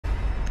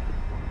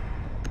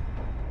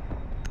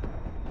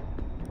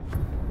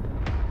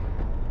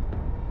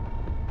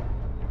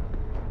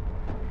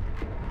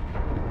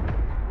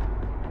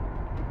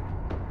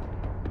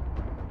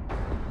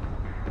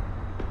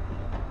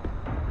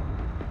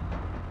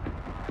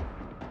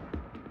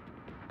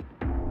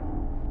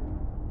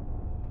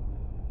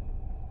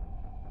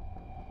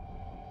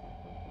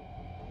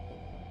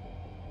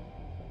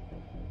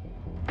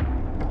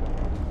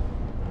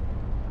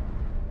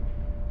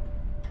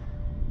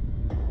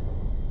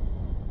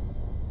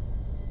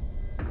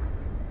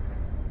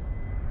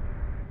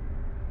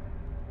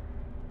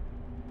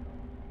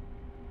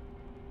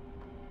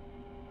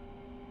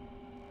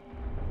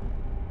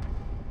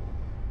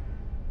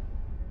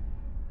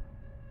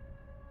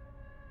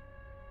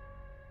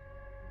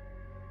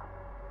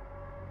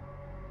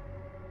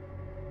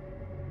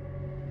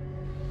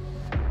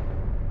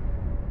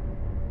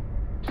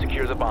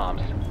secure the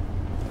bombs.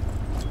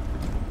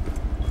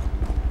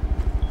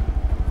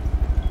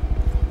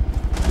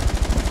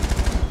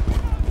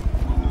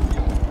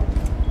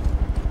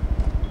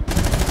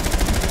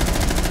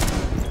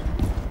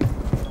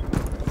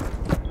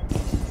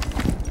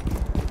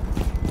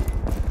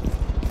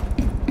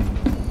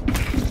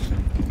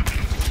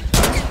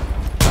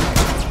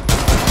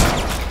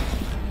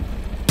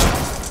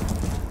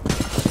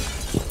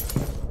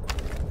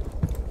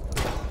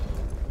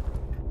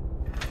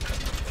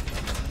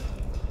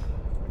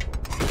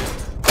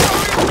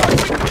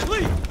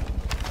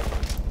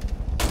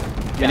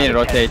 We need to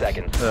rotate.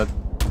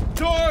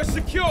 Door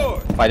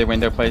secure. By the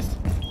window, please.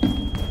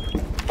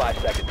 5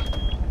 seconds.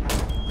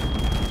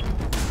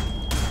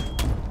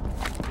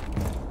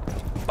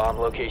 Bomb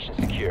location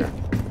secure.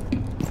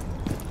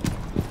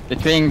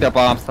 Between the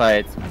bomb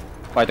sites,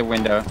 by the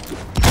window. A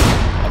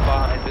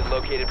bomb has been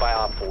located by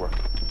Op 4.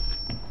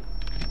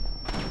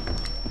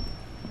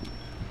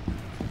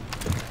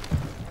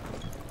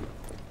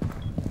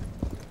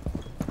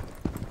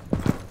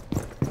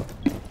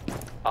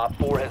 Op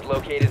 4 has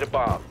located a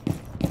bomb.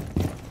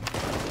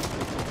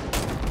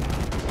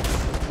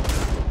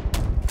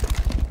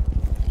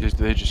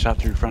 They just shot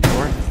through front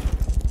door?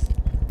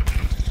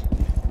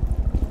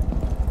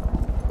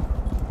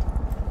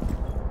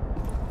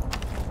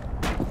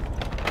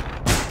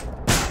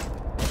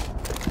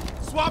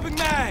 Swapping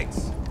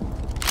mags.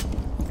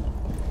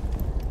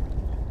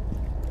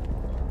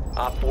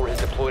 Op 4 has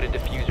deployed a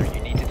diffuser.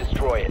 You need to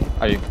destroy it.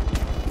 Are you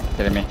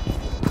kidding me?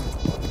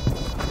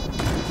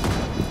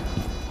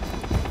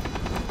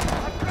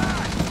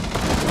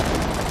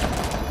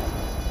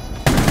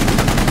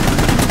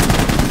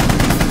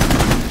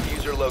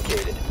 Diffuser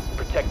located.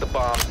 Protect the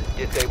bombs.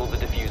 Disable the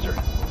diffuser.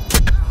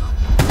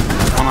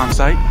 One on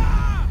site?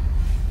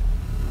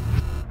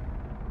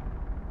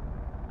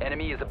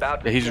 Enemy is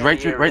about to Yeah, he's scan right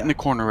the right in the area.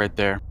 corner right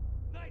there.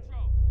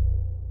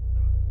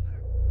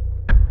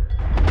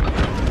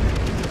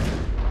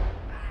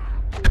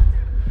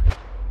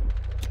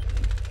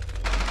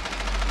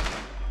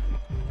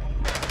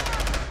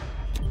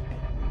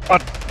 Oh,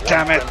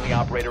 damn One it! friendly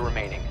operator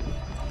remaining.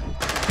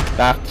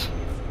 That.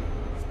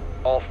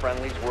 All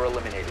friendlies were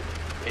eliminated.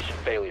 Mission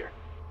failure.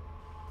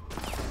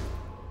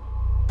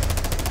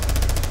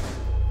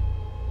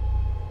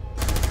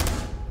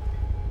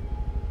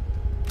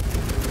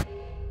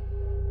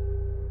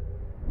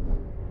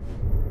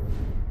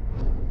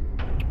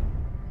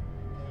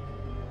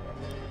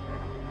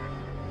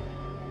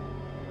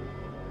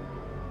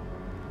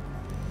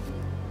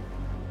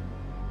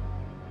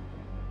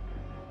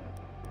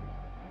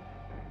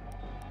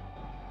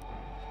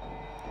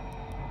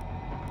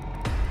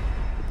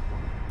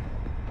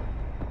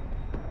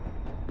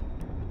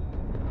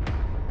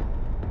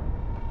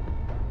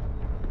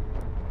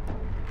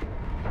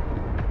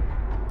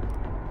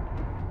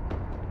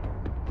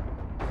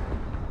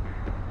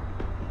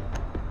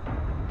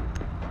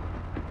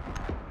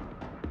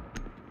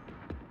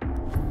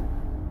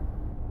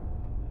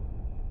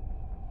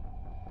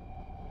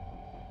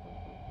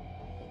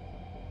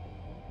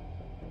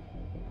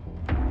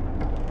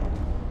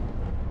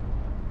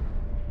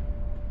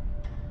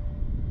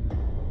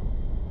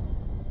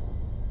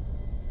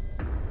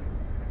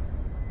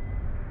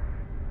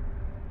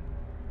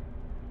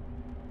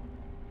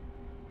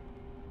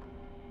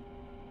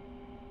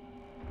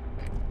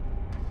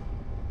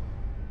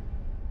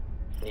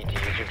 Need to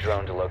use your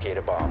drone to locate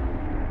a bomb.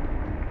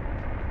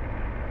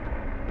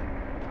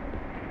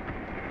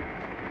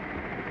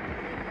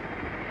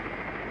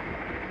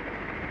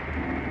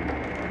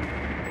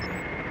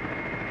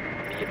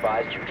 Be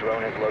advised your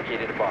drone has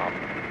located a bomb.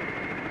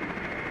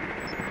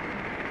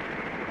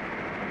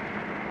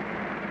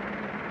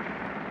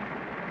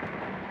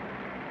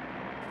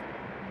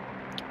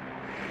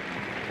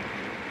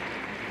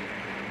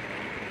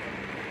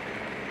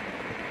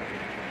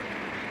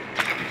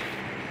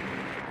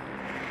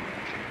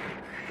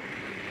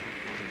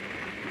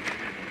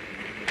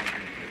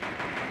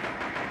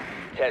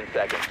 Ten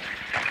seconds.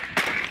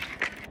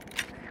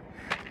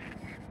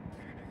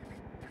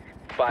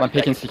 One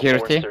picking seconds before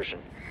security. insertion.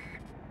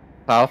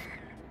 South.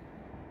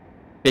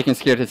 Beacon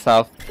security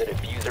south. The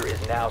diffuser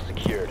is now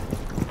secured.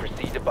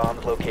 Proceed to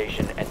bomb's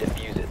location and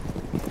defuse it.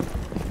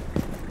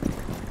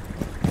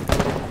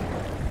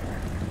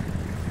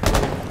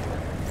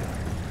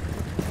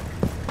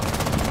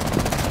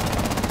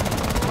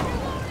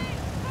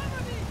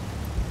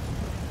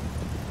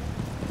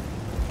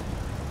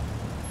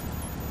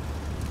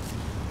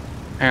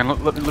 And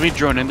let me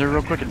drone in there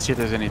real quick and see if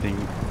there's anything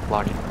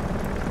blocking.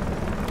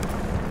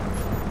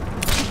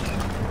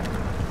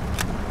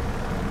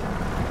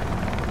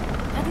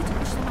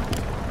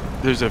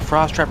 There's a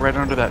frost trap right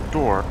under that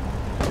door.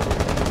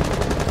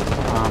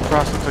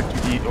 Frost looks like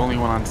you're the only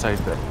one on site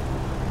there.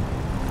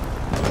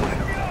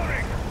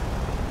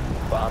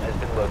 Bomb has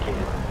been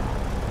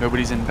located.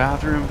 Nobody's in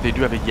bathroom. They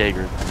do have a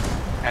Jaeger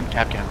and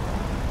Kapkan.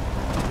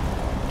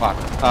 Fuck.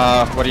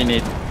 What do you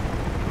need?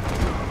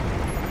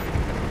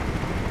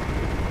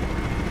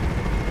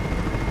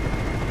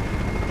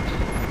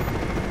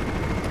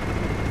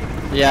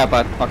 Yeah,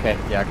 but okay,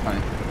 yeah,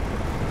 fine.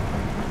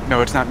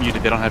 No, it's not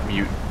muted. They don't have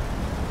mute.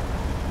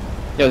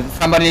 Yo,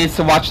 somebody needs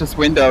to watch this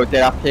window.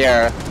 They're up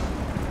here.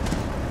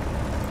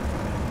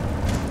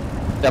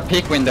 The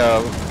peak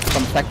window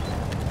from sec.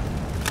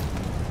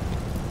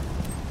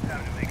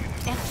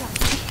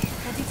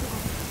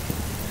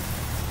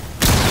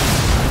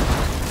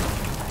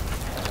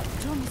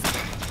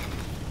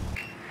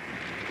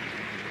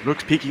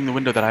 Rook's peeking the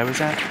window that I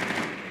was at.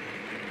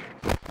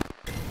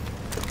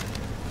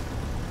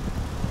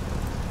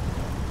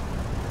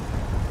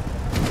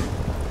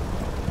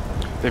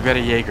 They've got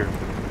a Jaeger.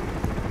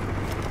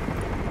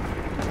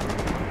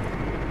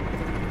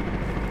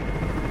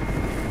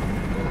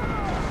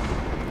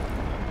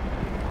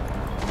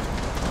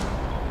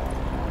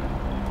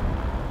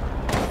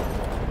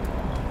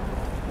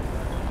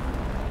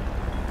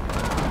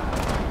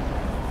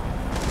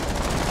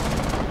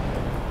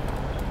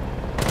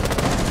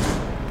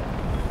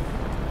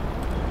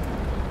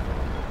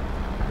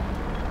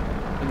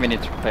 We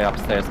need to play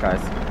upstairs,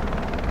 guys.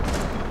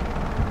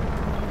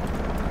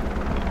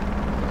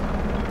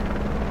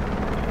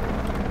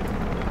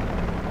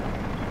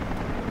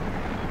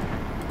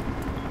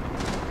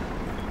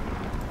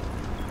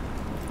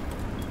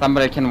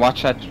 Somebody can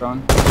watch that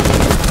drone.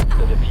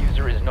 The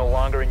diffuser is no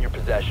longer in your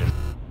possession.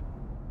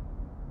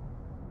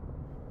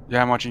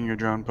 Yeah, I'm watching your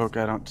drone, Poke.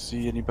 I don't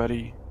see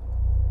anybody.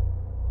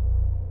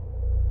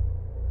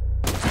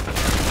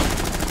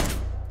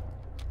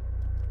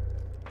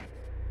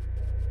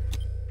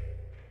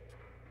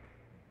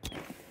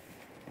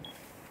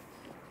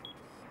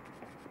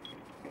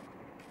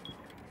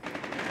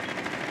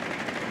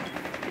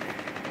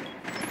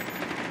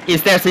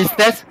 Is this?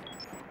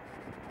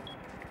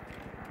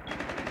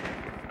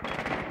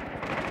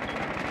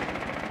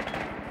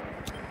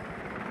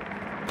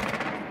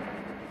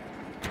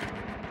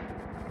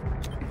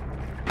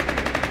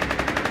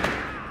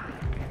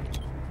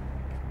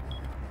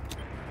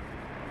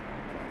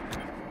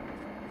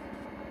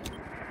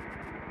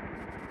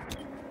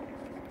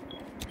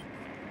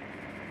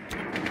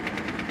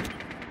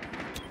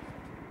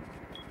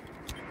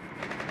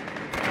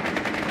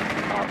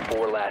 Op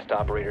 4 last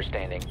operator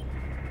standing.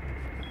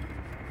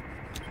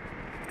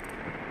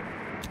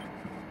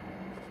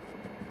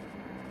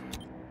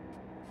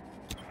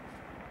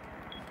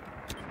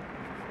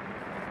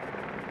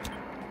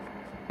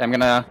 I'm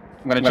gonna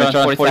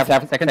join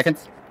 47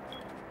 seconds.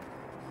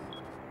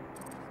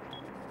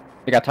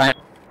 We got time.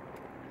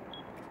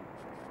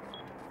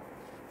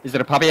 Is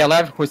it a puppy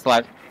alive? Who's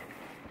alive?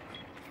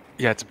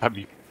 Yeah, it's a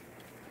puppy.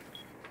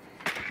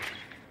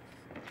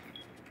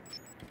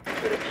 The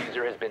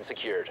diffuser has been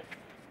secured.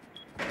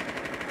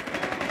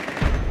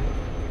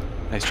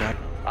 Nice job.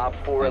 Op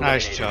 4 eliminated.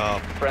 Nice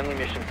job. Friendly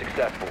mission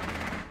successful.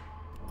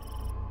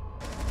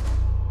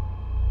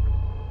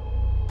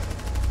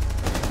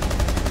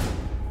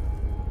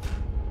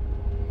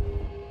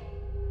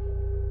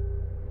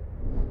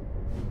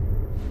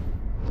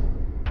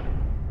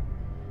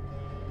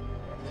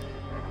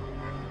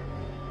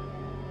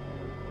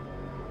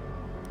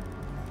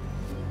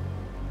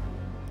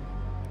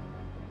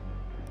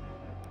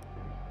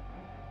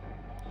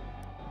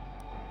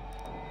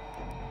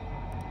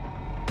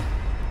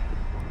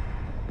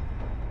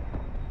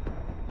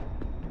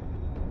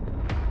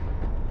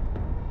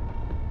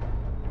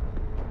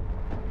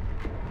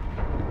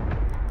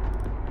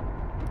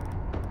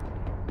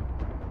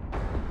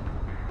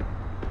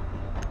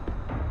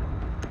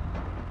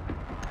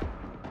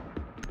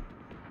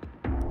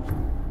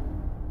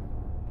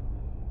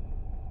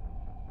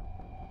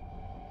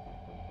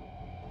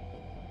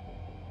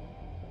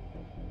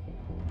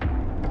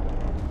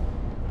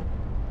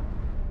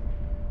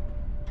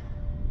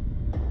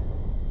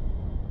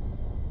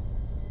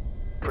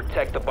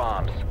 Protect the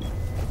bombs.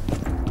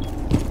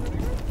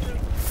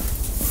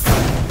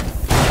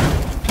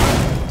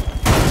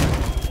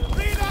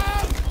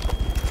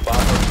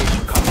 Bomb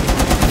location covered.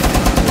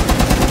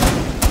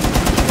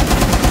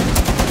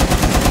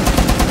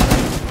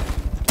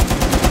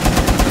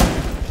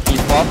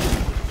 He's swapped.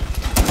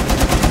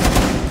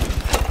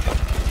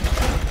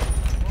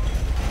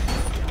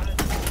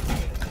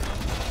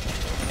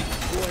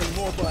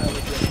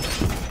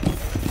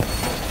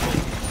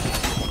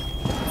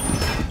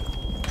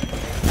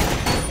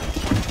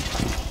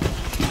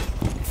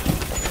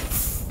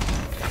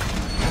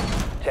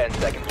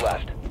 Seconds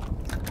left.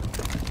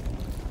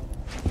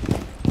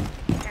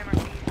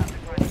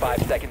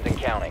 5 seconds and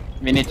counting.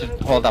 We need to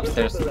hold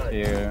upstairs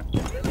to...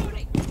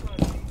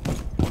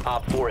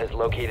 Op 4 has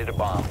located a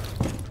bomb.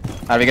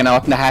 Are we gonna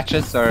open the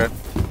hatches or...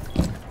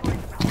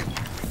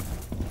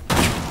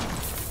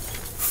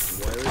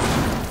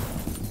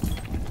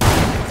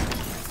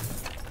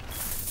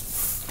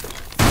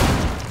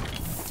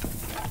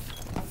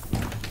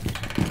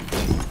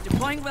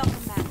 Deploying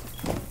welcome mat.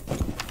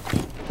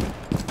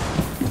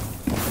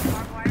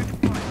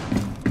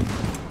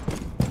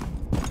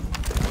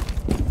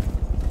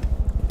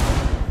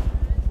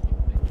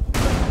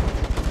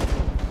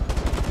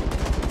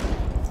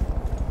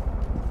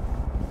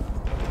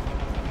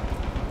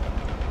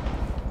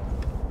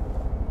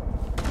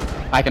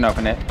 I can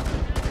open it.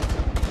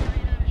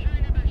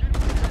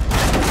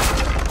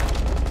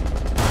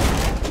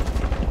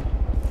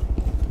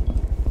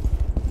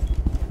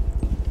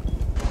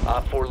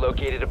 Op 4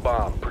 located a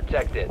bomb.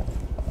 Protect it.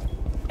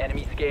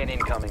 Enemy scan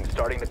incoming.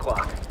 Starting the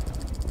clock.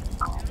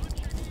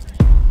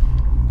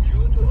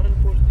 Due to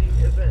unforeseen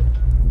events,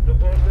 the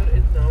border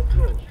is now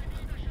closed.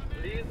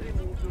 Please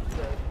remove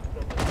yourself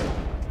from the border.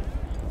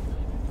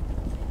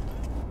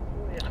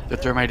 The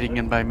thermiting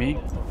in by me.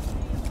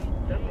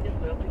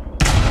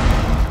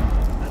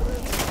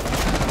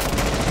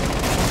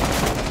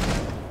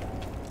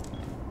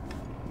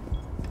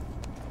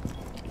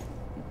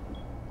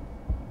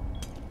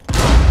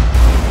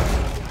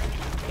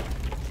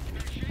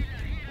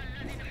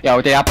 Yo,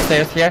 they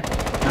upstairs here?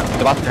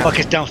 The bottom. Buck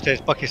is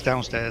downstairs. Buck is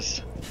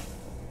downstairs.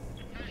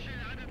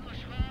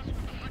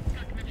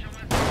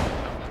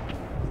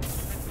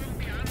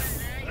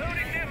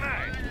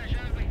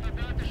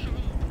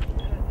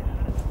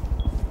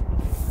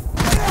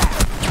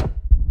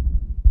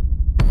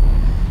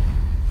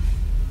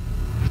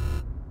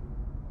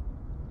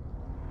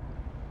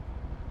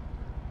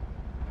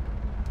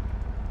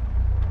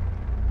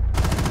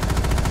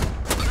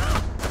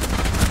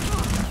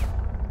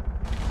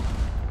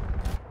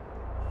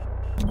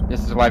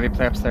 This is why we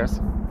play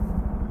upstairs.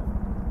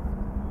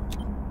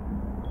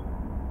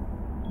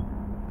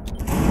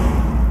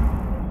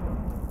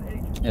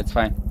 It's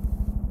fine.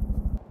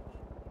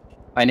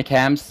 Any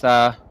cams? We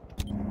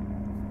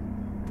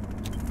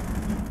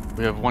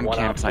have one One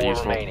cam Op it's not 4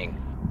 useful. remaining.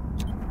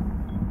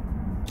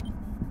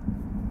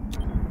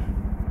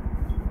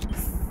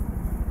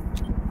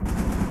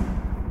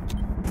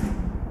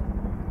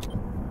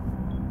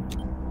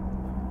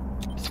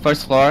 It's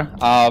first floor.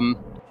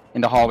 In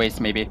the hallways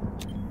maybe.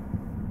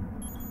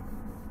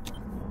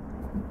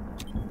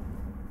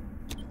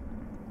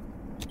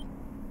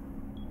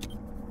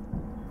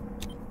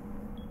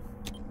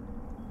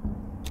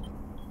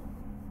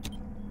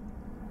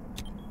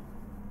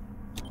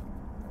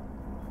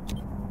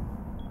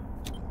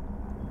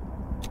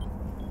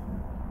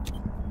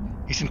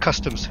 He's in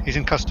customs. He's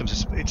in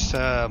customs. It's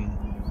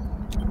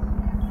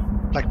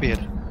Blackbeard.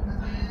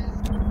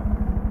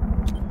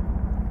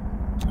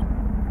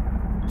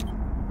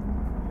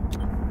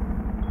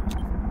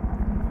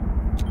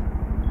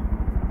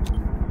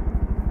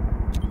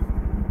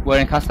 We're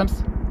in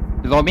customs?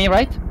 Below me,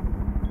 right?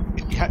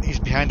 He's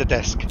behind the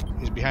desk.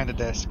 He's behind the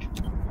desk.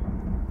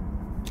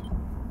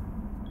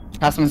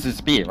 Customs is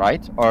B,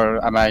 right?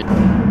 Or am I...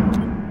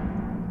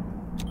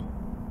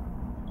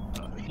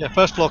 Yeah,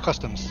 first floor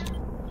customs.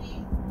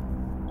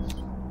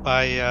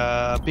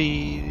 By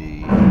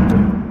B.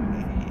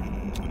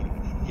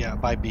 Yeah,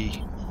 by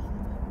B.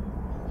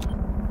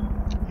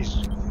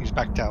 He's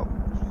backed out.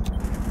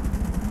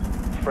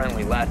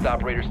 Friendly, last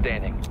operator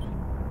standing.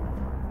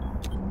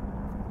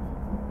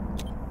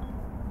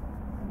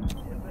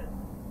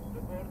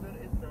 The border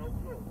is now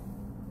closed.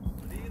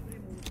 Please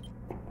remove.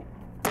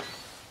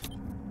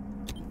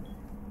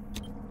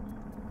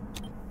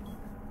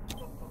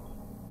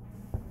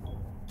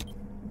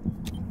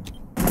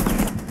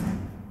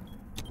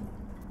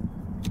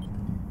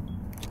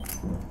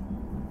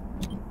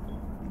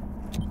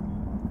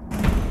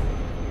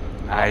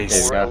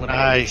 Nice. There we go.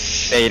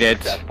 Nice.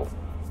 Baited. Successful.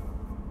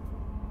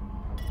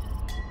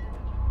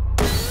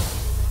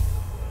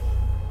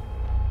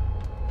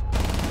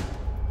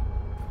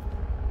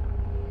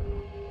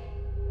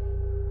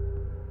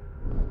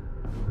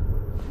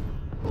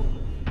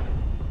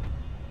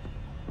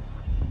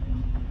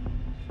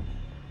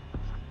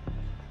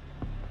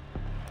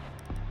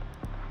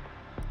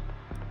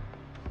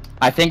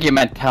 I think you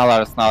meant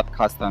tellers, not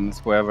customs,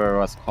 whoever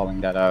was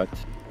calling that out.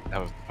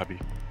 That was the puppy.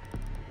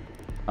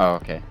 Oh,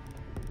 okay.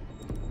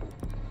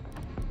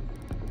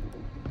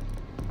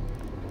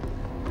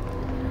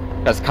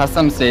 Because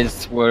customs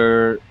is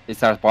where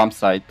it's our bomb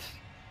site.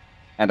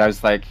 And I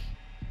was like,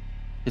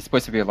 he's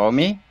supposed to be below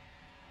me?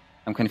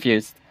 I'm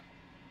confused.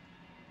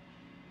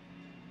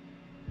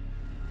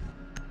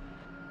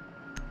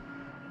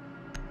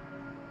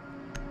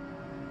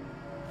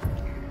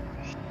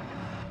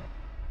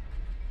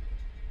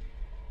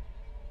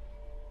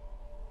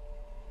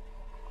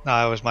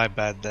 No, it was my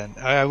bad then.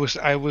 I was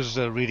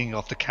reading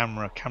off the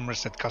camera. Camera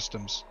said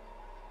customs.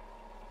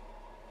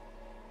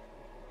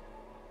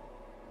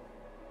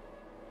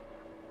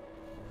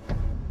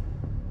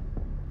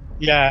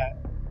 Yeah.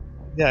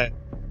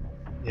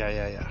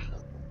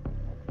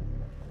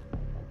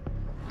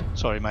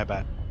 Sorry, my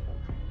bad.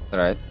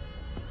 Alright.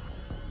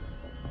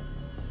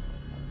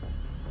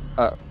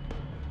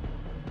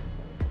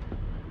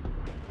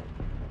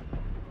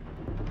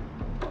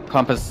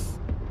 Compass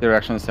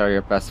directions are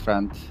your best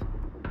friend.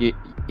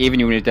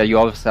 Even when you're there, you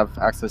always have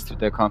access to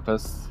the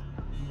compass.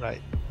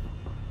 Right.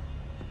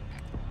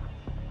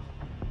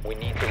 We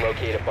need to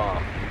locate a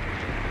bomb.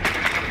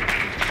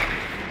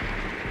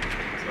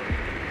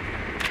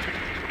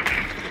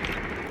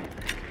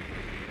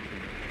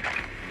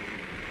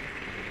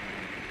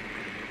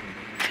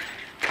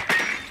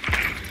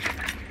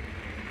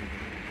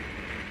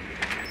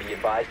 Be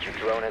advised your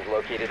drone has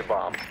located a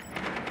bomb.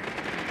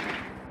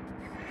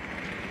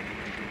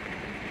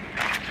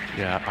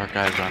 Yeah,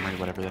 archives, armory,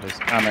 whatever that is.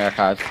 Armory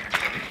archives.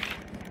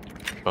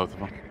 Both of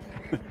them.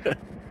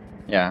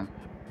 Yeah.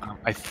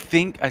 I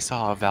think I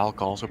saw a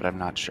Valk also, but I'm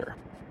not sure.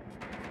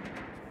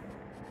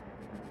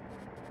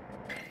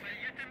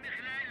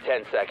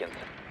 10 seconds.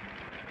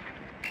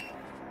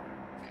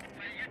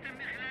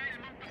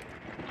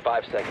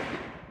 5 seconds.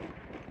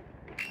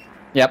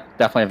 Yep,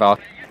 definitely Valve.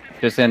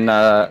 Just in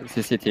The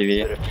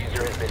CCTV.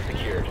 diffuser has been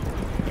secured.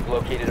 You've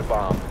located a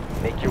bomb.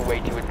 Make your way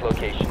to its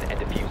location and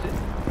defuse it.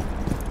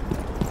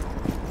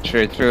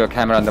 She threw a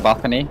camera on the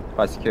balcony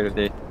by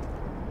security.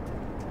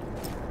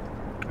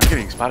 I'm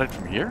getting spotted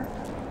from here?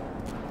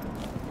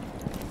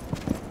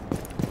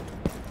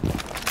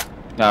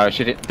 No,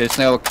 there's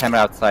no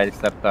camera outside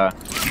except the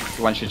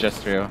one she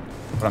just threw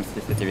from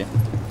CCTV.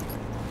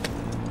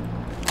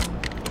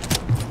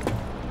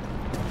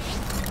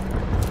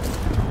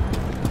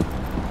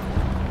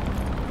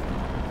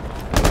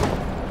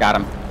 Got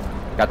him.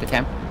 Got the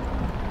cam.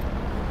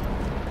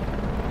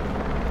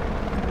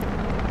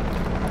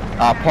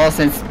 Pulse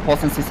in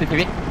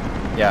CCTV?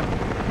 Yeah.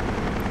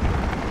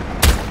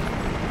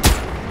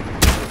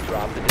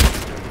 Drop the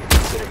diffuser.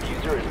 The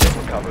diffuser has been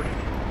recovered.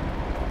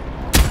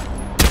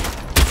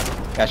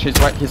 Yeah,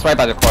 he's right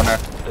by the corner.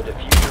 The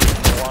diffuser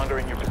is no longer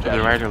in your To possession.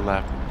 the right or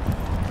left?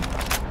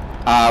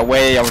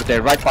 Way over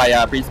there, right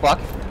by Breeze Block.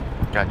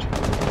 Gotcha.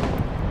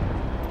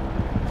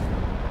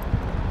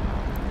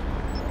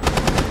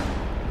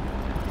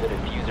 The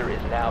diffuser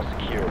is now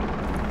secured.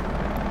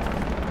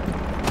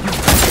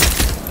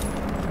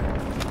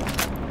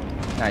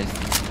 Nice.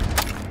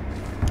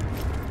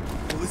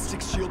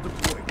 Ballistic shield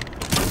deployed.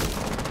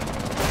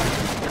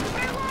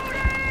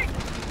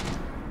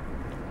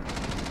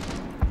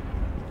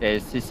 Okay,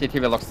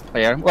 CCTV looks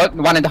clear. What?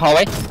 One in the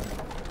hallway?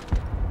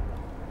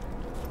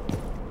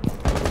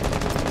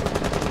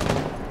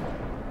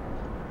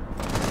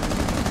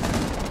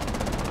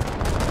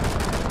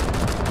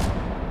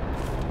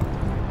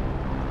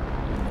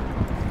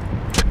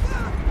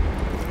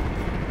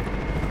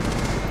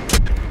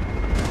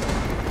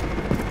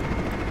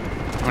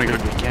 I'm gonna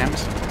go get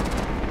cams.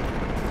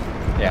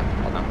 Yeah,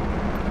 hold on.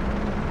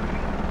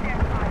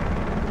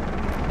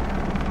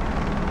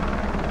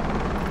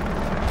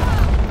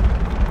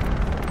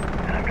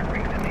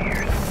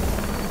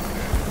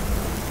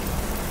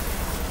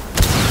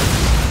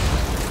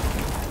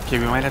 Okay,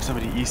 we might have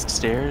somebody east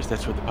stairs.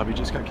 That's where the puppy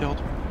just got killed.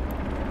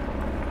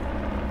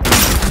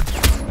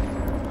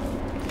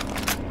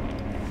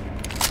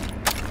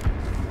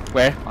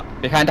 Where?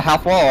 Behind the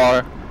half wall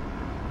or?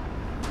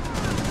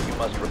 You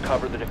must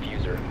recover the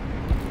diffuser.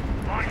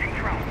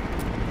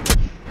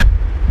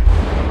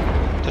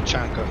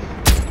 Tachanka.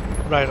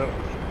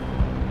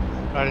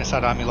 Right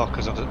inside army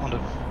lockers on the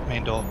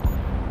main door.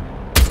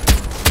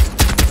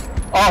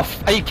 Oh,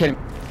 are you kidding?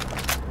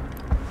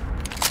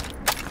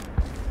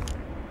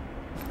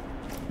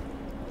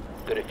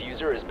 The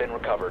diffuser has been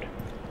recovered.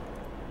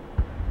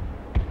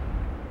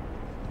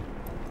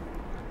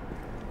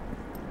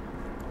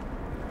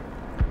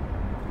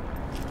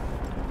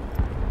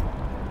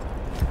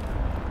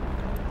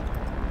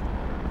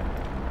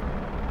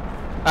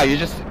 Oh, you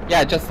just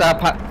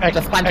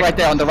plant right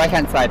there on the right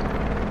hand side.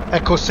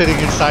 Echo sitting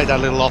inside that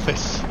little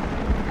office.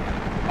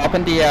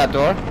 Open the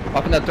door.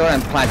 Open the door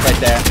and plant right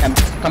there. And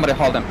somebody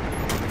hold him.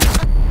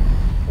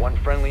 One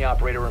friendly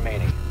operator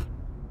remaining.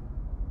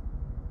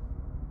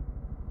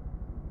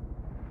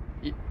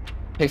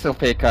 Pixel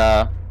pick.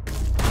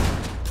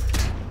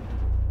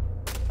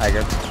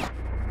 Tiger.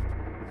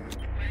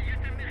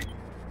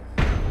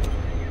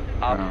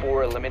 Op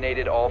 4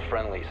 eliminated all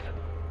friendlies.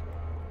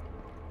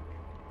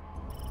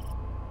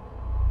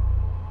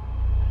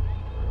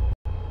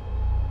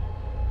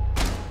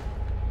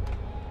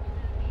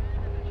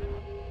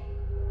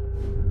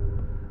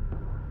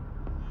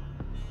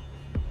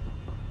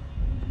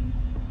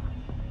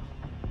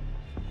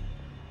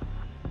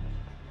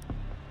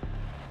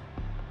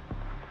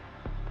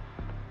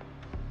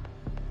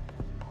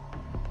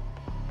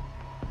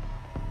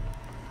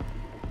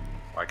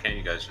 Why can't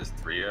you guys just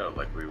 3-0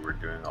 like we were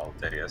doing all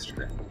day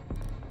yesterday?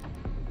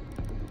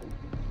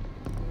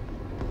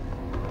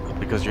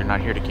 Because you're not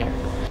here to camp.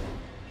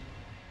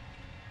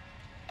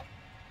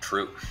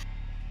 True.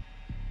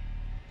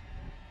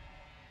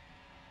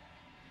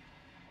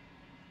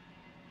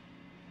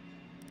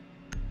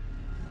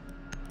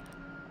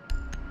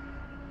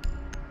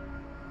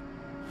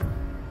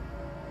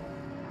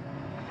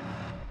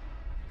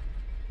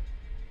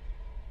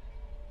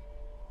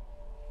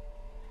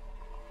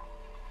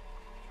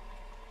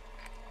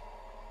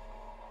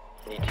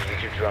 Need to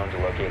use your drone to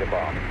locate a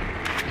bomb.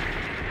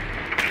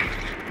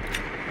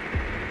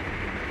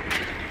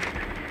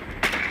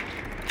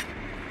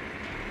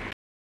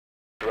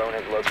 Drone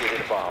has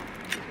located a bomb.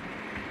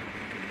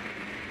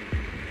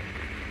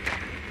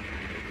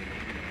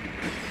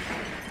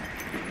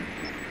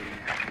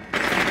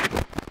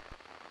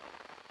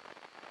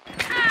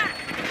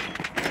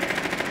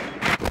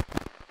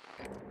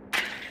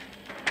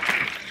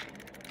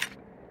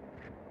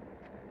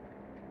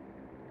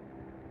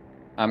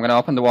 I'm gonna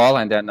open the wall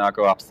and then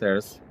go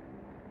upstairs.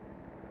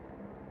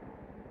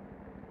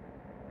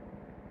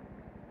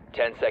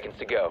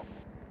 go.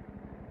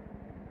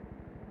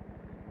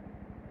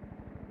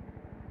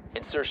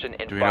 Insertion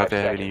in Do we know 5 if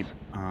they have seconds.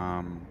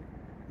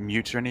 any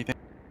mutes or anything?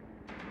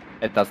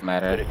 It doesn't The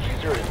matter.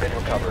 diffuser has been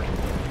recovered.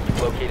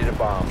 You've located a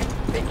bomb.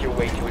 Make your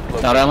way to its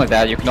location. Not only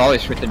that, you can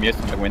always shoot the mutes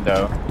from the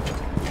window.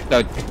 So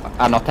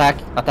an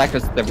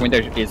attackers, the window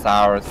is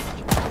ours.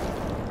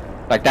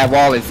 Like that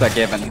wall is a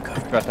given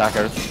to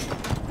attackers.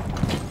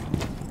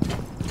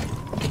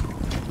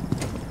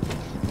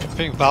 I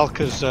think Valk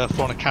has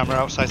thrown a camera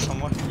outside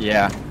somewhere.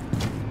 Yeah,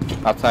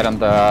 outside on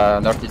the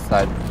northeast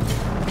side.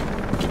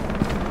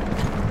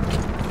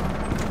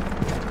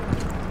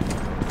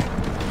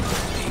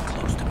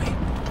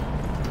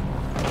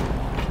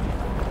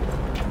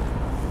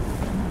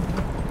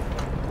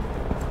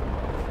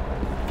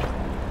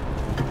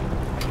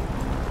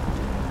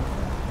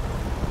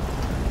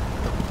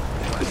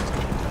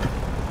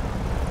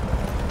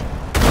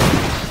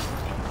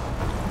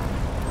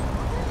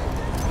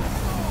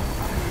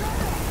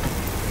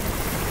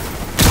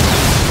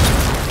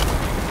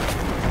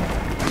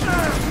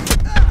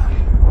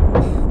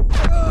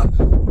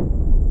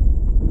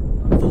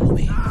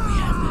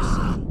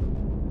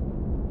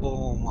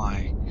 Oh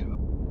my god.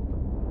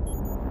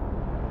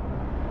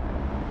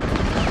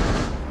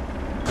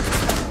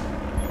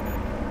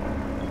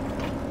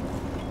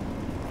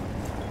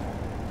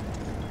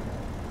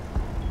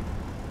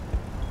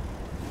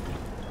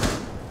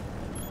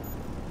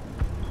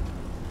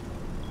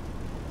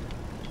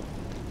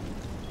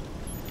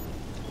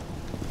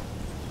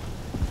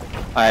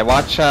 Alright,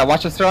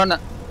 watch us run.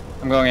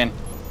 I'm going in.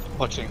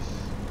 Watching.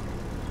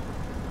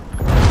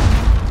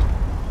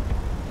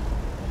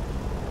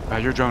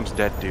 Your drone's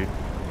dead, dude.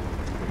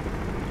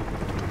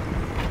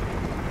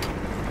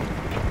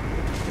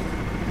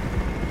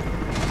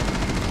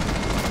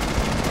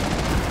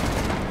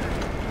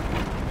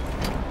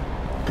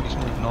 He's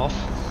moving off.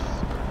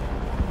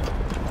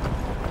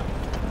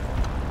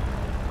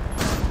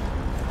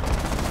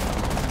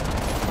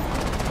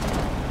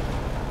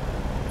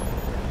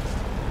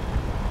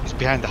 He's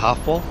behind the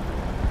half wall.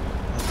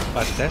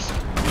 By the desk.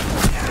 The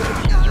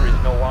diffuser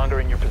is no longer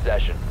in your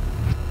possession.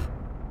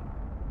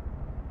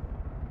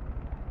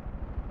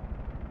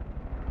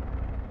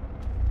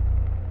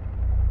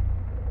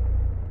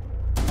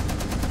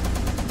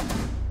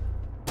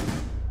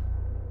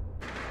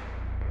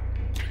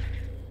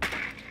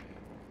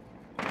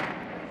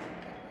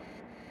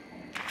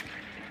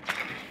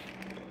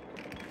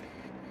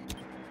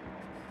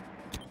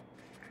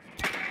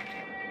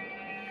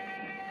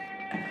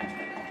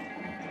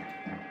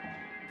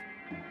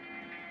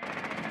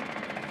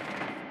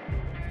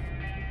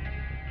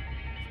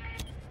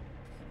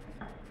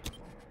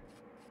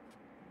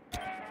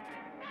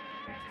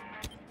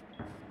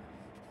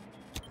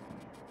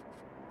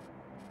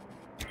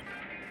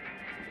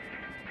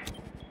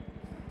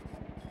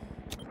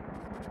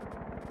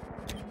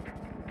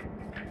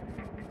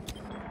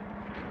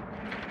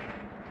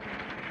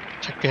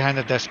 Check behind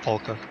the desk,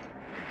 Polka.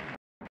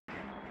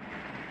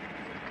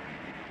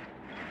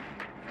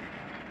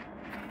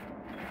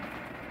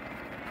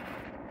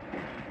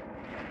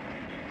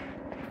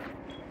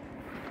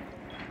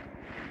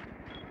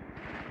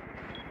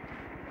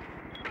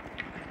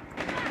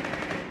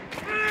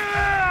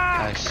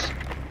 Nice.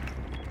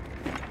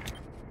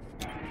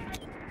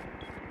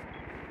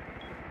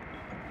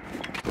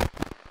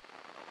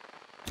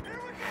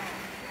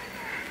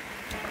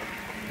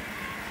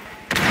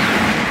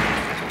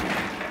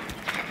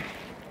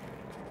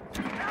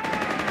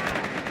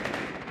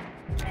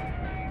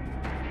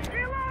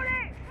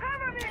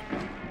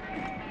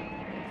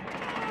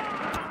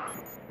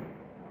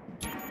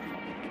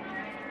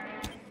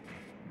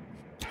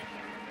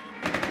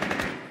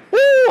 Woo!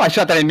 I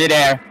shot that in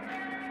midair.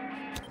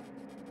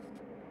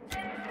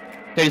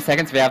 30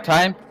 seconds, we have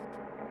time.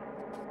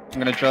 I'm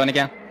gonna drone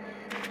again.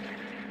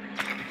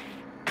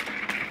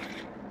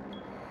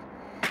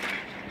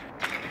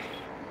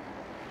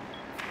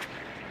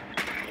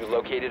 You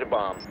located a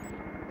bomb.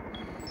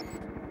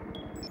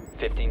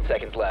 15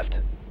 seconds left.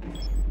 10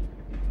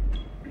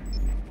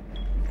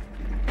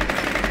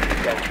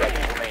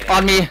 seconds remaining.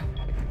 On me!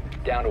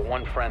 Down to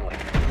 1 friendly.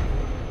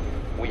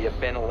 We have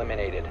been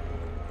eliminated.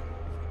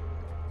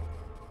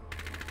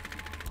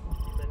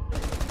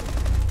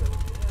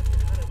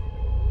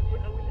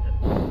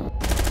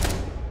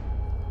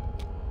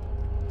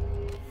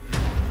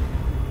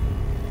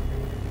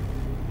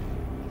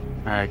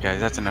 Alright guys,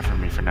 that's enough for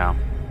me for now.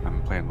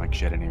 I'm playing like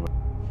shit anyway.